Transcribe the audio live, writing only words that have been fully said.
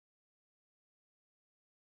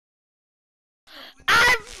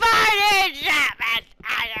I'm fighting Chapman!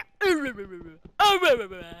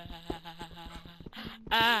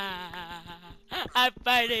 I'm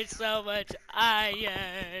fighting so much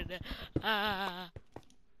iron. Oh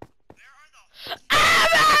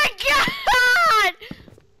my god!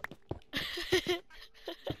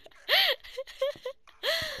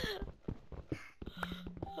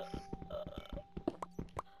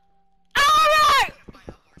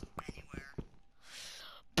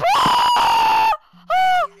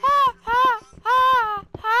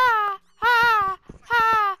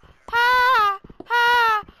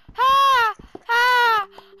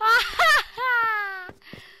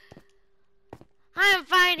 I'm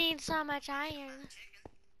finding so much iron.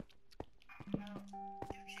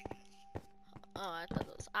 Oh, I thought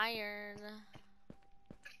it was iron.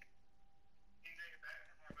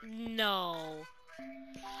 No.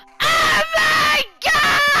 Oh my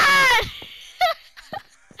god!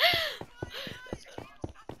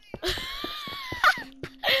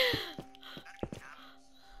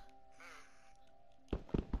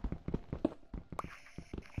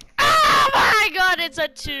 Oh my god, it's a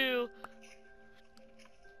 2.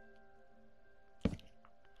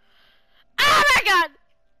 Oh my god!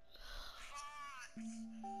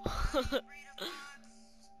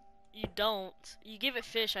 You don't. You give it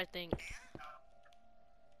fish, I think.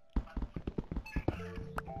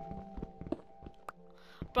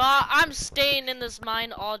 Bro, I'm staying in this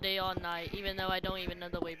mine all day, all night, even though I don't even know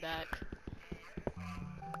the way back.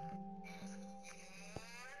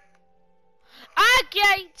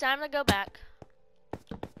 Okay, time to go back.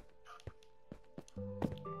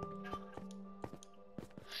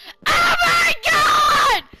 Oh my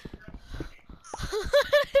god!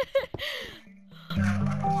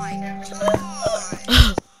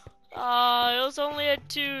 Oh, it was only a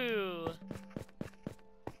 2.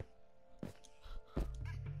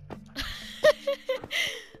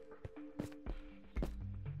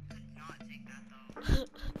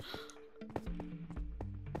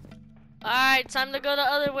 Alright, time to go the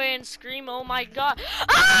other way and scream, oh my god.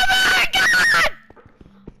 Oh my god!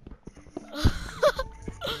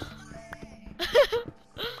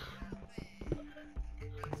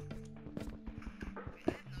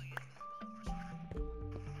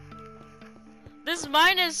 This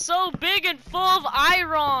mine is so big and full of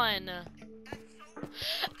iron.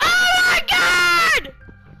 Oh my god!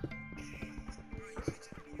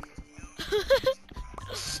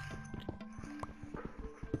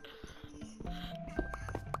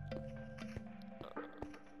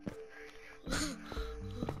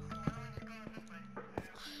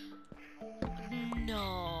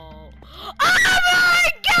 No. Oh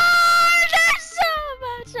my god! There's so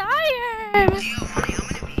much iron!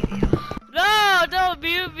 No, don't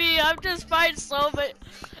mute me. I'm just fighting so much.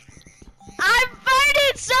 I'm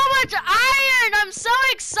fighting so much iron! I'm so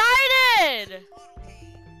excited!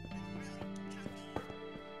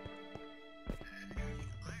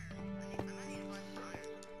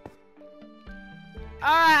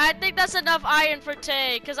 Alright, I think that's enough iron for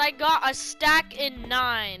Tay, because I got a stack in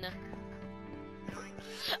 9.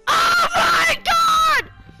 Oh my god!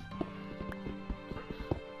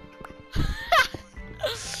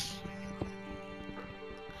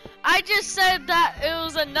 I just said that it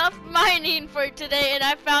was enough mining for today and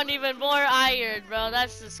I found even more iron, bro.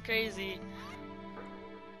 That's just crazy.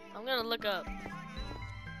 I'm gonna look up.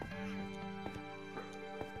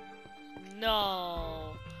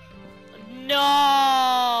 No.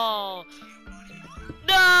 No.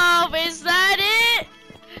 No, is that it?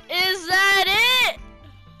 Is that it?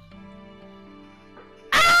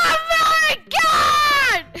 Oh my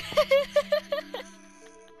god!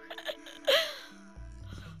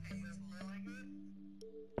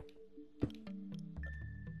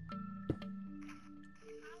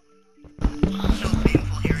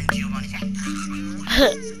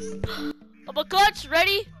 Oh my god,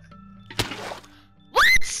 ready?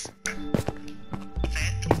 What?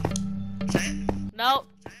 No,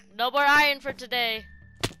 no more iron for today.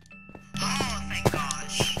 Oh, thank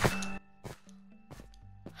gosh.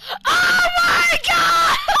 Oh my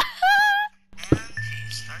god!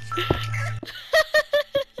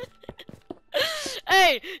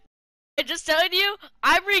 Hey, I'm just telling you,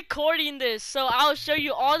 I'm recording this, so I'll show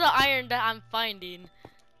you all the iron that I'm finding.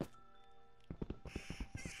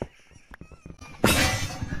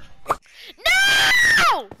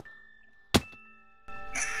 No!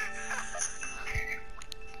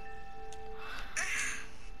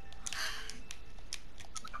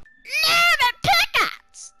 The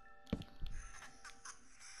pickaxe!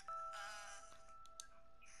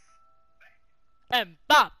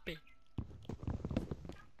 Mbappe.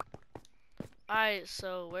 Alright,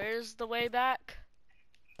 so where's the way back?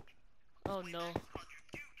 Oh no.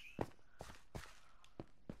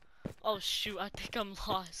 Oh shoot, I think I'm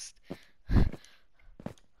lost.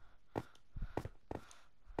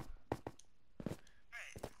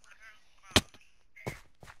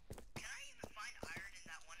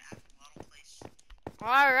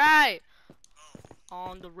 Alright.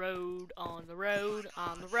 On the road, on the road,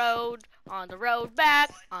 on the road, on the road back,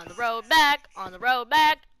 on the road back, on the road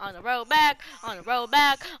back, on the road back, on the road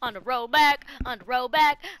back, on the road back, on the road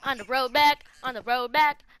back, on the road back, on the road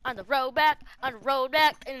back, on the road back, on the road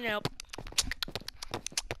back, and now.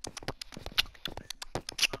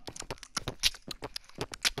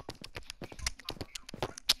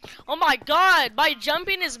 Oh my god, my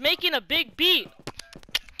jumping is making a big beat.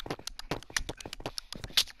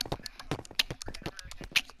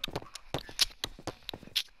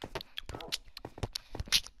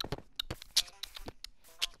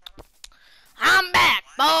 I'm back,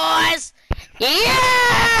 boys!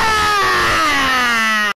 Yeah!